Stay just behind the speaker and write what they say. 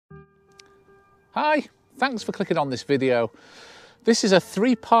Hi, thanks for clicking on this video. This is a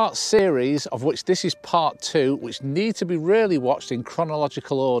three-part series of which this is part two, which need to be really watched in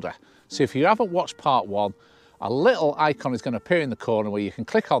chronological order. So if you haven't watched part one, a little icon is going to appear in the corner where you can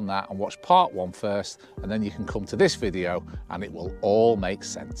click on that and watch part one first, and then you can come to this video and it will all make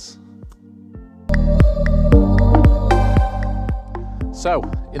sense. So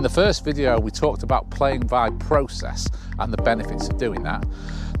in the first video, we talked about playing by process and the benefits of doing that.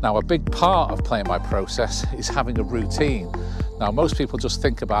 Now, a big part of playing by process is having a routine. Now, most people just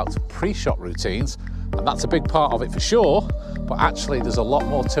think about pre-shot routines, and that's a big part of it for sure, but actually there's a lot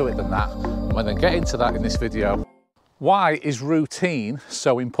more to it than that. I'm going to get into that in this video. Why is routine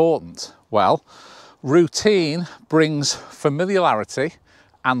so important? Well, routine brings familiarity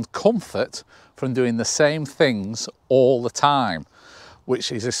and comfort from doing the same things all the time,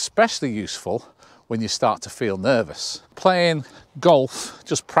 which is especially useful when you start to feel nervous. Playing golf,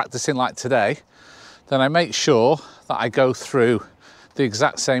 just practicing like today, then I make sure that I go through the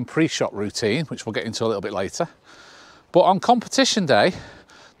exact same pre-shot routine, which we'll get into a little bit later. But on competition day,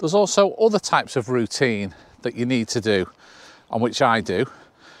 there's also other types of routine that you need to do, on which I do,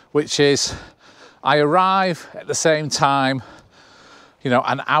 which is I arrive at the same time, you know,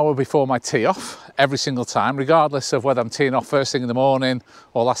 an hour before my tee off every single time, regardless of whether I'm teeing off first thing in the morning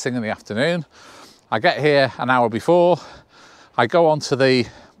or last thing in the afternoon. I get here an hour before, I go onto the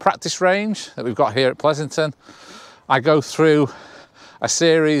practice range that we've got here at Pleasanton. I go through a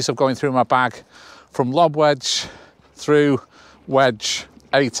series of going through my bag from lob wedge through wedge,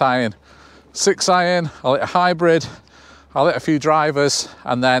 8 iron, 6 iron, I'll hit a hybrid, I'll hit a few drivers,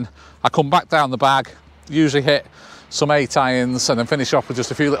 and then I come back down the bag, usually hit some 8 irons and then finish off with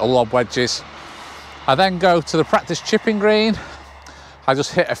just a few little lob wedges. I then go to the practice chipping green. I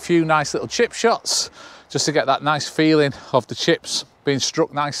just hit a few nice little chip shots just to get that nice feeling of the chips being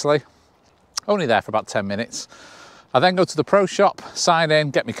struck nicely. Only there for about 10 minutes. I then go to the pro shop, sign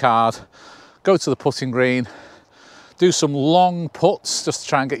in, get my card, go to the putting green, do some long putts just to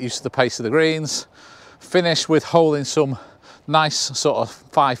try and get used to the pace of the greens, finish with holing some nice sort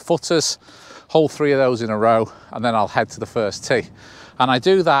of 5-footers, hole 3 of those in a row, and then I'll head to the first tee. And I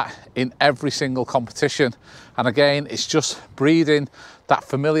do that in every single competition. And again, it's just breeding that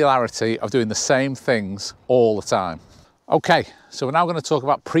familiarity of doing the same things all the time. Okay, so we're now going to talk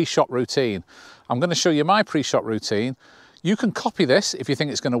about pre-shot routine. I'm going to show you my pre-shot routine. You can copy this if you think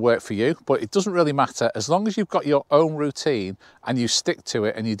it's going to work for you, but it doesn't really matter. As long as you've got your own routine and you stick to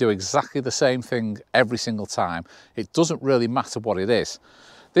it and you do exactly the same thing every single time, it doesn't really matter what it is.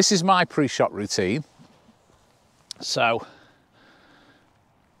 This is my pre-shot routine. So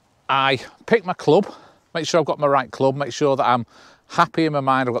I pick my club, make sure I've got my right club, make sure that I'm happy in my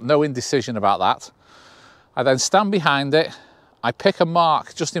mind, I've got no indecision about that. I then stand behind it, I pick a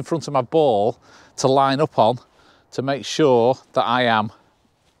mark just in front of my ball to line up on to make sure that I am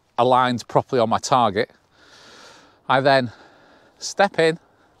aligned properly on my target. I then step in,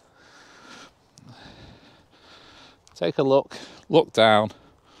 take a look, look down,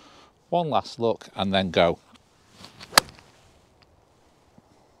 one last look, and then go.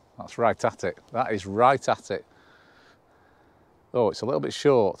 That's right at it. That is right at it. Oh, it's a little bit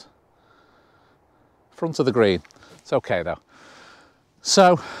short. Front of the green. It's okay though.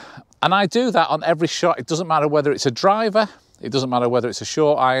 So, and I do that on every shot. It doesn't matter whether it's a driver, it doesn't matter whether it's a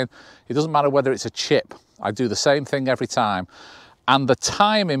short iron, it doesn't matter whether it's a chip. I do the same thing every time. And the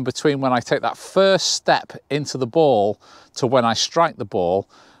timing between when I take that first step into the ball to when I strike the ball,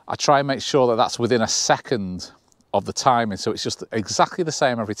 I try and make sure that that's within a second of the timing, so it's just exactly the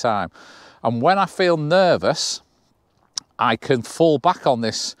same every time. And when I feel nervous, I can fall back on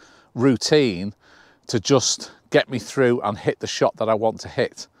this routine to just get me through and hit the shot that I want to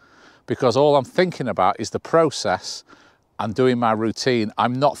hit, because all I'm thinking about is the process and doing my routine.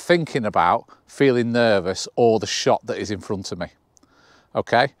 I'm not thinking about feeling nervous or the shot that is in front of me.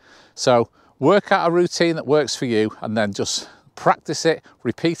 Okay, so work out a routine that works for you and then just practice it,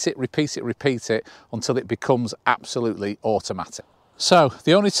 repeat it, repeat it, repeat it until it becomes absolutely automatic. So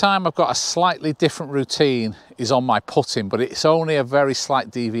the only time I've got a slightly different routine is on my putting, but it's only a very slight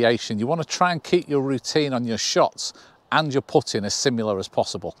deviation. You want to try and keep your routine on your shots and your putting as similar as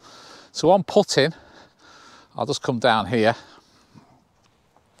possible. So on putting, I'll just come down here.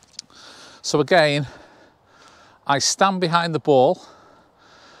 So again, I stand behind the ball,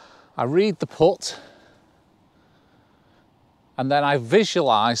 I read the putt, and then I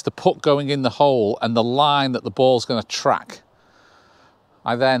visualize the putt going in the hole and the line that the ball's going to track.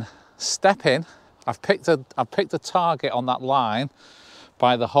 I then step in, I've picked a target on that line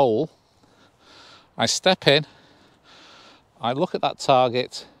by the hole. I step in, I look at that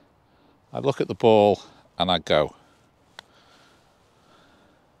target, I look at the ball and I go.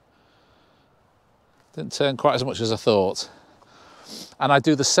 Didn't turn quite as much as I thought. And I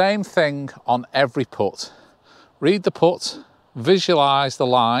do the same thing on every putt. Read the putt, visualise the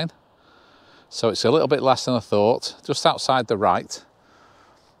line. So it's a little bit less than I thought, just outside the right.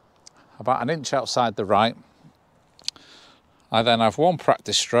 About an inch outside the right. I then have one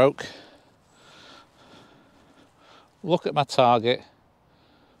practice stroke. Look at my target,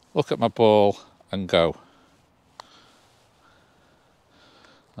 look at my ball and go.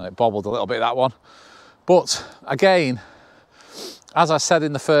 And it bobbled a little bit, that one. But again, as I said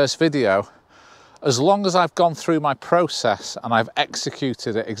in the first video, as long as I've gone through my process and I've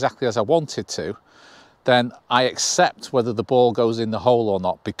executed it exactly as I wanted to, then I accept whether the ball goes in the hole or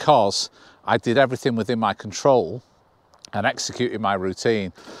not, because I did everything within my control and executed my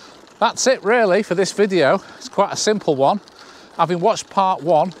routine. That's it really for this video. It's quite a simple one. Having watched part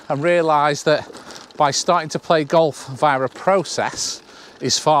one and realised that by starting to play golf via a process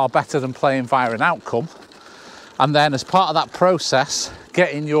is far better than playing via an outcome, and then as part of that process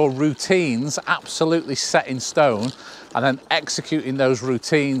getting your routines absolutely set in stone and then executing those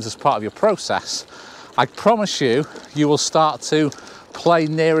routines as part of your process, I promise you, you will start to play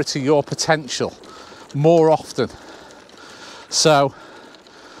nearer to your potential more often. So,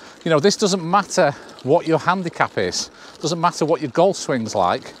 you know, this doesn't matter what your handicap is, doesn't matter what your golf swing's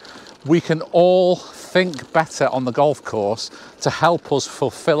like, we can all think better on the golf course to help us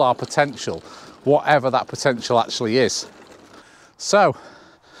fulfill our potential, whatever that potential actually is. So,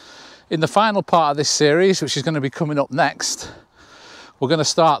 in the final part of this series, which is going to be coming up next, we're going to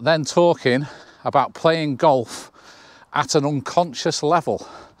start then talking about playing golf at an unconscious level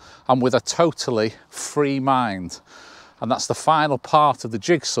and with a totally free mind. And that's the final part of the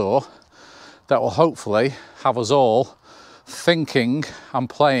jigsaw that will hopefully have us all thinking and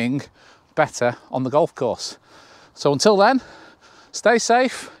playing better on the golf course. So until then, stay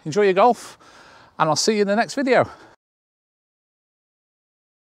safe, enjoy your golf, and I'll see you in the next video.